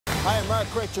Hi, I'm Mark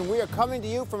Critch, and we are coming to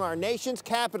you from our nation's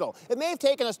capital. It may have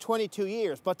taken us 22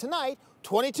 years, but tonight,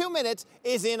 22 Minutes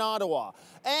is in Ottawa.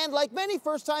 And like many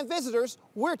first-time visitors,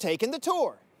 we're taking the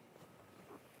tour.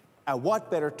 And what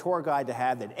better tour guide to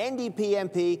have than NDP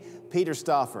MP Peter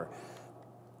Stauffer?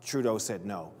 Trudeau said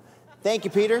no. Thank you,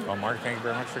 Peter. Well, Mark, thank you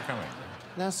very much for coming.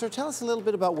 Now, sir, tell us a little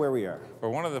bit about where we are. We're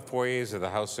one of the foyers of the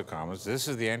House of Commons. This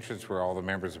is the entrance where all the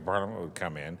members of Parliament would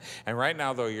come in. And right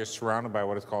now, though, you're surrounded by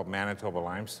what is called Manitoba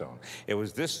limestone. It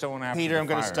was this stone after Peter, the I'm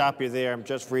going to fire. stop you there. I'm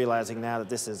just realizing now that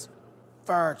this is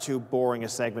far too boring a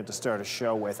segment to start a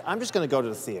show with. I'm just going to go to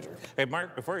the theater. Hey,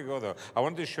 Mark, before you go, though, I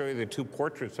wanted to show you the two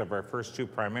portraits of our first two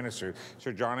prime ministers,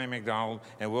 Sir John A. Macdonald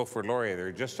and Wilfrid Laurier.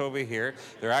 They're just over here.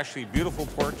 They're actually beautiful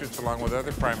portraits along with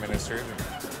other prime ministers.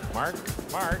 Mark.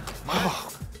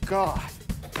 Oh, God.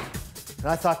 And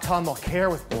I thought Tom Mulcair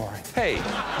was boring. Hey,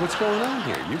 what's going on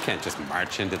here? You can't just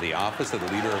march into the office of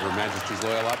the Leader of Her Majesty's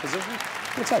Loyal Opposition.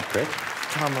 What's up, Critch?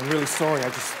 Tom, I'm really sorry.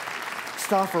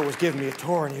 Stauffer was giving me a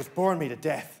tour and he was boring me to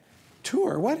death.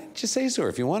 Tour? Why didn't you say so?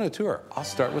 If you want a tour, I'll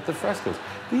start with the frescoes.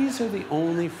 These are the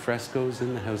only frescoes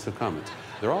in the House of Commons.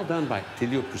 They're all done by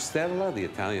Tilio Pustella, the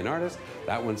Italian artist.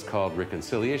 That one's called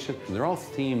Reconciliation, and they're all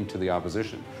themed to the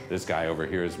opposition. This guy over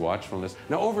here is Watchfulness.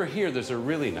 Now, over here, there's a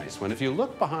really nice one. If you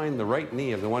look behind the right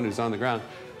knee of the one who's on the ground,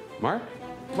 Mark,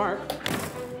 why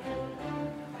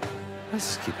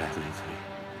does this keep happening to me?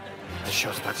 The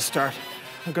show's about to start.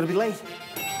 I'm going to be late.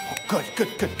 Oh,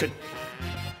 good.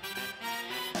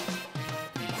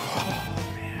 Oh,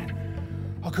 man.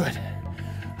 Oh, good.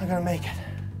 I'm going to make it.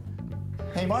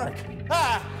 Hey, Mark.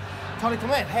 Ah! Tony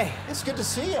Clement, hey. It's good to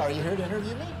see you. Are you here to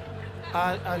interview me?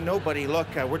 No, buddy.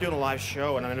 Look, we're doing a live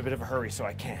show, and I'm in a bit of a hurry, so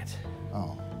I can't.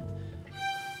 Oh.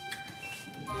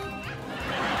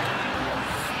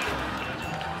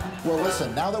 Well,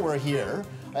 listen, now that we're here,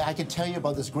 I can tell you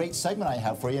about this great segment I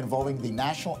have for you involving the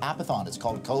National Apathon. It's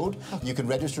called Code. You can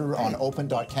register on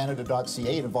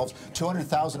open.canada.ca. It involves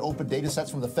 200,000 open data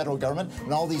sets from the federal government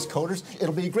and all these coders.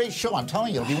 It'll be a great show. I'm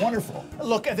telling you, it'll be wonderful.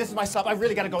 Look, this is my stop. I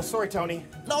really got to go. Sorry, Tony.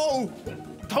 No!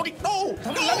 Tony, no!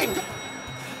 Tony, let me go.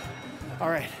 All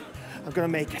right, I'm going to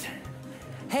make it.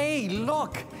 Hey,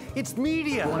 look! It's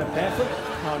media! Want a pamphlet?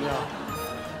 Oh, no.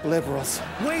 Liberals.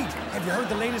 Wait! Have you heard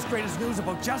the latest, greatest news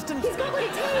about Justin? He's got what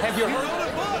it takes! Have you heard?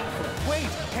 Wait!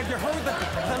 Have you heard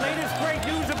the latest great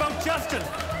news about Justin?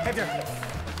 Have you...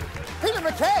 Peter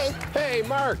MacKay! Hey,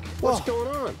 Mark, what's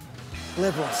going on?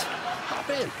 Liberals. Hop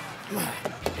in.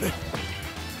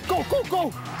 Go!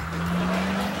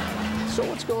 So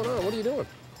what's going on? What are you doing?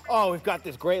 Oh, we've got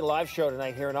this great live show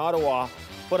tonight here in Ottawa,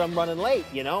 but I'm running late,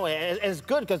 you know, and it's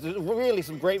good because there's really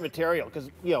some great material because,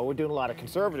 you know, we're doing a lot of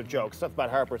conservative jokes, stuff about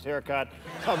Harper's haircut,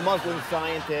 Muslim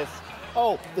scientists,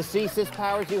 oh, the CSIS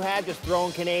powers you had, just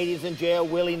throwing Canadians in jail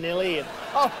willy-nilly, and,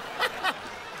 oh,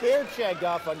 beard shagged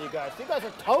off on you guys. You guys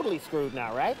are totally screwed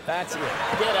now, right? That's it.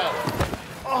 Get out.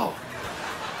 Oh.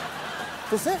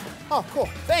 That's it? Oh, cool.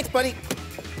 Thanks, buddy.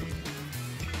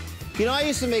 You know, I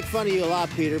used to make fun of you a lot,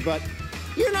 Peter, but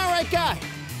you're an all right guy.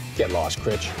 Get lost,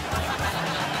 Critch.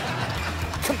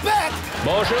 Quebec!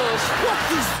 Bonjour. What,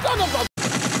 you son of a...